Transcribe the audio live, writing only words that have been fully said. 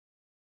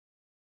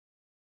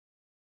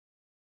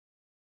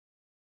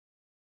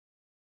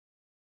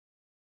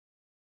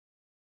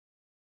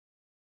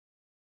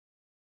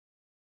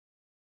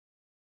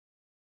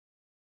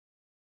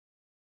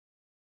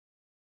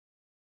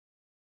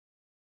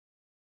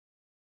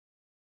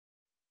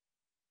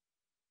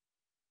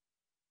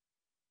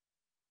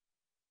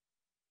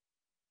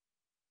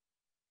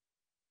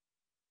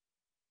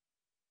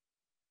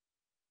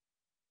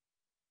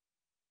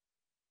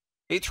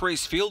Eighth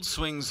race field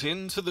swings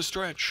into the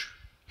stretch.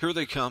 Here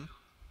they come.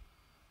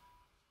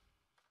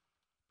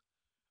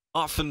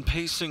 Often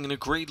pacing in a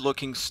great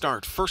looking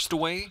start. First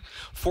away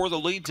for the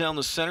lead down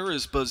the center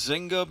is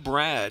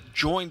Sbred,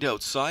 joined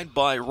outside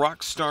by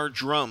Rockstar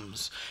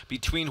Drums.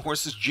 Between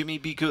horses Jimmy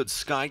Be Good,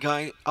 Sky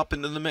Guy up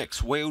into the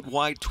mix. Way out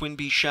wide Twin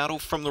Bee Shadow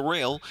from the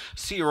rail.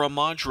 Sierra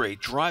Madre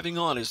driving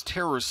on is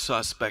Terror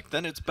Suspect.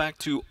 Then it's back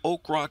to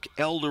Oak Rock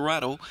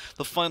Eldorado.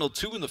 The final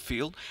two in the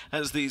field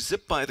as they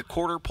zip by the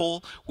quarter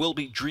pole will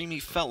be Dreamy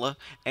Fella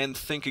and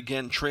Think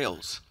Again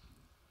Trails.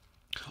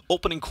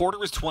 Opening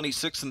quarter is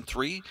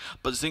 26-3.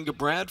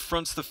 Sbred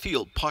fronts the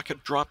field.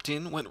 Pocket dropped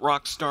in, went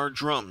Rockstar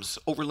Drums.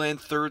 Overland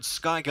third,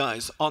 Sky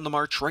Guys on the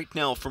march right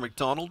now for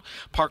McDonald.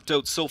 Parked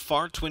out so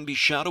far, Twin Bee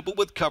Shadow, but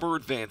with cover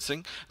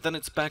advancing. Then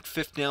it's back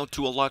fifth now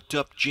to a locked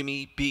up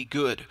Jimmy Be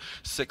Good.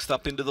 Sixth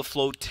up into the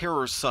flow,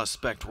 Terror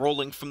Suspect.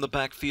 Rolling from the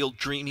backfield,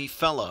 Dreamy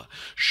Fella.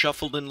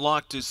 Shuffled and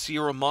locked is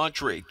Sierra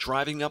Madre.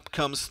 Driving up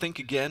comes Think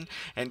Again,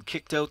 and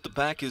kicked out the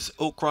back is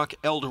Oak Rock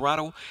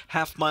Eldorado.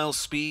 Half-mile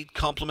speed,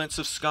 compliments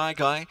of Sky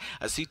Guy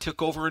as he took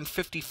over in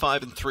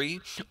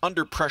 55-3.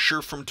 Under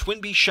pressure from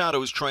Twin Bee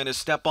Shadows trying to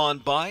step on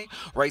by.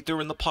 Right there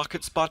in the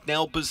pocket spot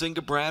now,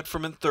 Sbred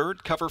from in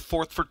third. Cover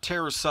fourth for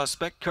Terror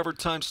Suspect. Cover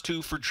times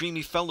two for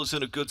Dreamy Fellas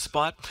in a good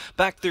spot.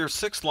 Back there,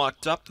 six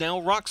locked up now,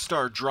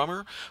 Rockstar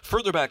Drummer.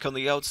 Further back on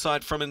the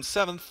outside from in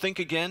seventh, Think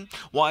Again.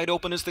 Wide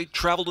open as they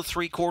travel to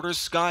three quarters.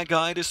 Sky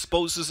Guy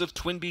disposes of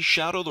Twin Bee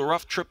Shadow. The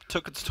rough trip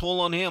took its toll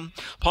on him.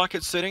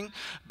 Pocket sitting.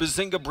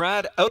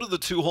 Sbred out of the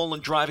two-hole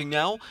and driving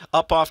now.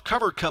 Up off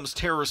cover comes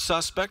Terror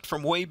Suspect.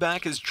 From way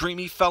back is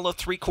Dreamy Fella.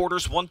 Three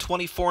quarters,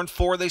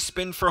 124-4. They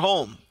spin for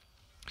home.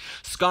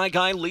 Sky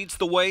Guy leads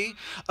the way.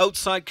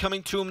 Outside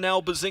coming to him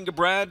now,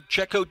 Sbred.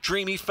 Check out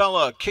Dreamy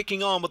Fella.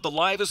 Kicking on with the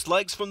livest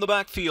legs from the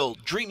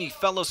backfield. Dreamy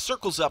Fella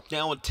circles up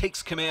now and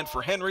takes command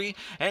for Henry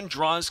and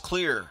draws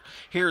clear.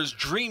 Here's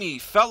Dreamy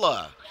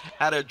Fella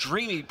at a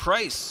dreamy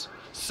price.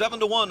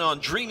 7-1 on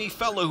Dreamy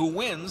Fella, who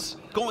wins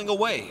going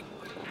away.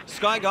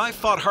 Sky Guy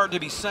fought hard to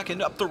be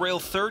second. Up the rail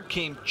third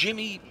came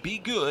Jimmy Be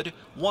Good,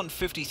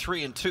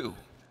 153-2.